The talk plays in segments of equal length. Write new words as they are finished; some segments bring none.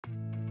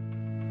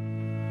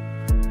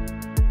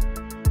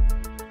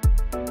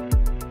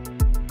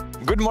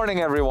Good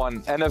morning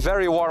everyone, and a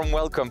very warm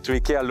welcome to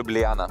IKEA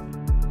Ljubljana.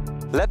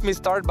 Let me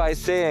start by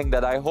saying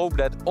that I hope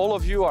that all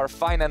of you are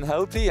fine and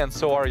healthy, and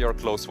so are your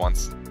close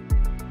ones.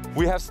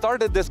 We have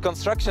started this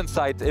construction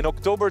site in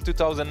October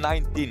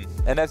 2019,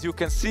 and as you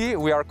can see,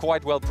 we are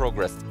quite well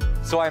progressed.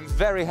 So I'm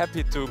very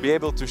happy to be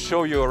able to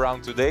show you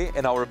around today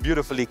in our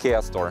beautiful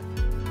IKEA store.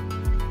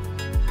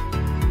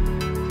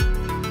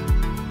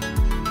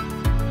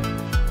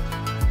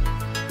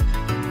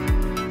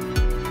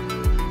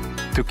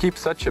 To keep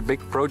such a big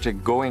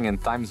project going in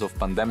times of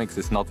pandemics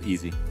is not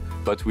easy,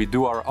 but we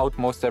do our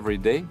utmost every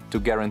day to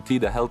guarantee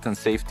the health and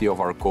safety of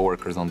our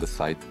coworkers on the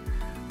site.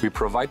 We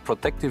provide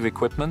protective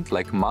equipment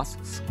like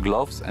masks,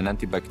 gloves and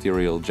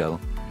antibacterial gel.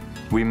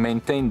 We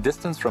maintain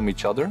distance from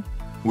each other,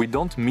 we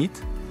don't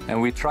meet, and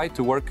we try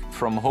to work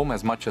from home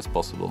as much as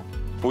possible.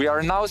 We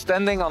are now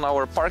standing on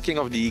our parking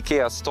of the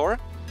IKEA store,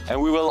 and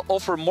we will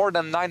offer more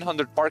than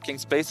 900 parking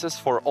spaces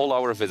for all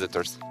our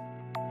visitors.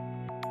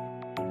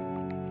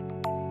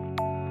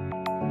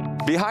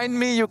 Behind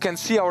me you can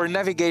see our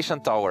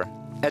navigation tower.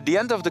 At the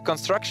end of the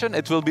construction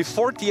it will be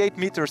 48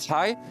 meters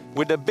high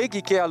with a big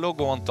IKEA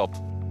logo on top.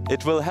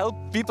 It will help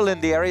people in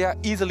the area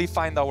easily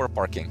find our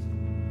parking.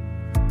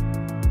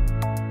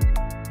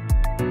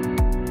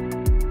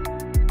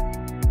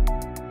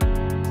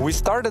 We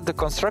started the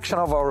construction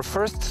of our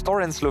first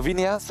store in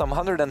Slovenia some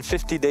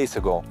 150 days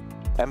ago.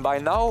 And by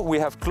now we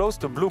have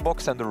closed the blue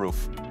box and the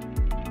roof.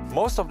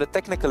 Most of the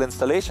technical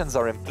installations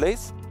are in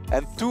place,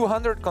 and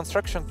 200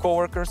 construction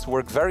co-workers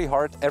work very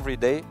hard every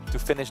day to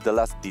finish the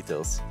last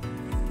details.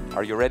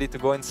 Are you ready to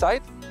go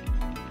inside?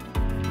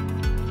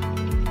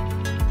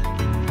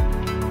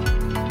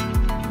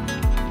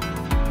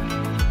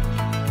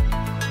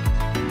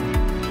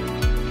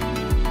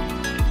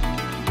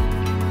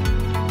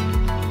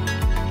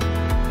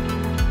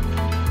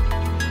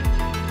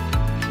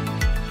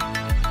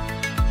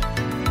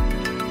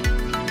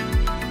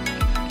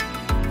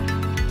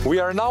 We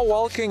are now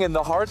walking in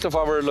the heart of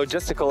our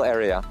logistical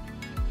area.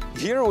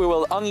 Here we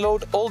will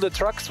unload all the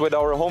trucks with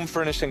our home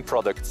furnishing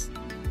products.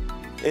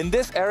 In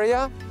this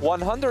area,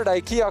 100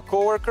 IKEA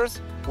co-workers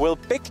will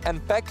pick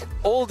and pack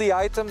all the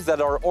items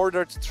that are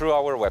ordered through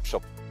our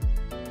webshop.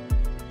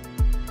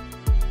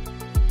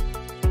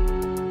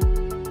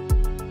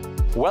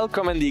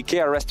 Welcome in the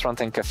IKEA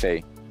restaurant and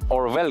cafe,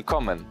 or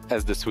welkommen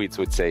as the Swedes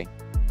would say.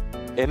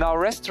 In our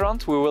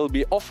restaurant we will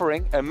be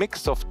offering a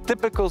mix of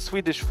typical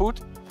Swedish food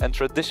and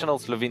traditional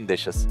Slovene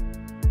dishes.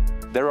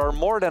 There are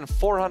more than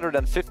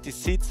 450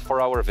 seats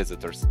for our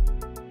visitors.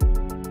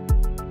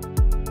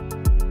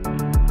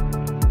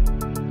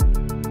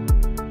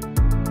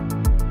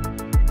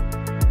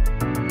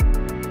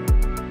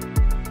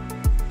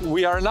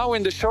 We are now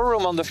in the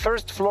showroom on the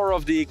first floor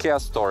of the IKEA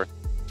store.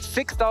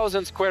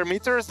 6,000 square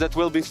meters that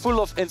will be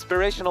full of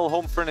inspirational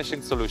home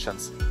furnishing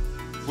solutions.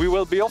 We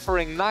will be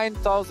offering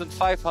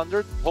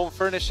 9,500 home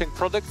furnishing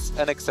products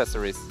and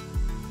accessories.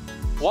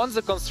 Once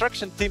the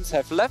construction teams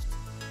have left,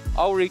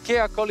 our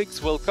IKEA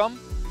colleagues will come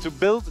to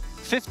build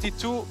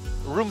 52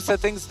 room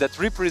settings that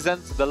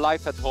represent the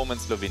life at home in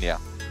Slovenia.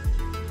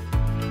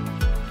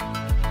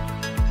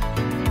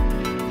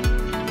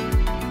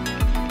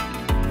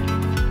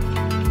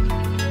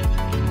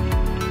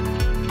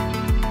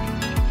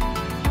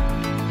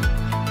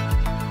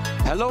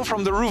 Hello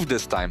from the roof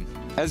this time.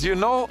 As you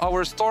know,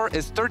 our store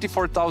is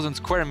 34,000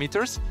 square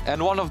meters and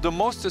one of the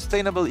most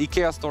sustainable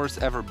IKEA stores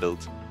ever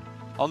built.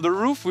 On the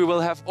roof we will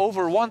have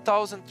over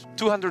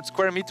 1,200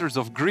 square meters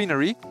of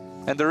greenery,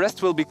 and the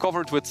rest will be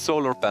covered with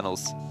solar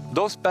panels.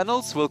 Those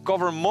panels will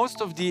cover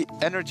most of the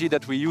energy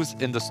that we use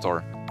in the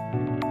store.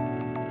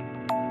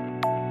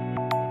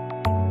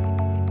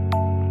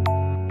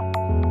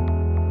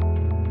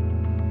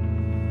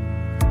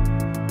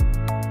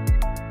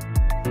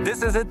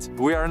 This is it.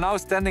 We are now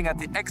standing at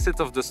the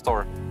exit of the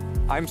store.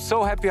 I'm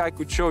so happy I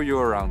could show you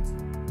around.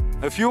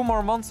 A few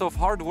more months of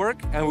hard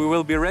work and we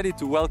will be ready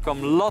to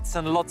welcome lots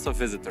and lots of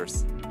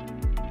visitors.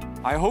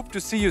 I hope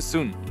to see you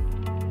soon,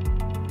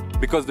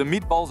 because the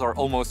meatballs are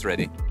almost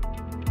ready.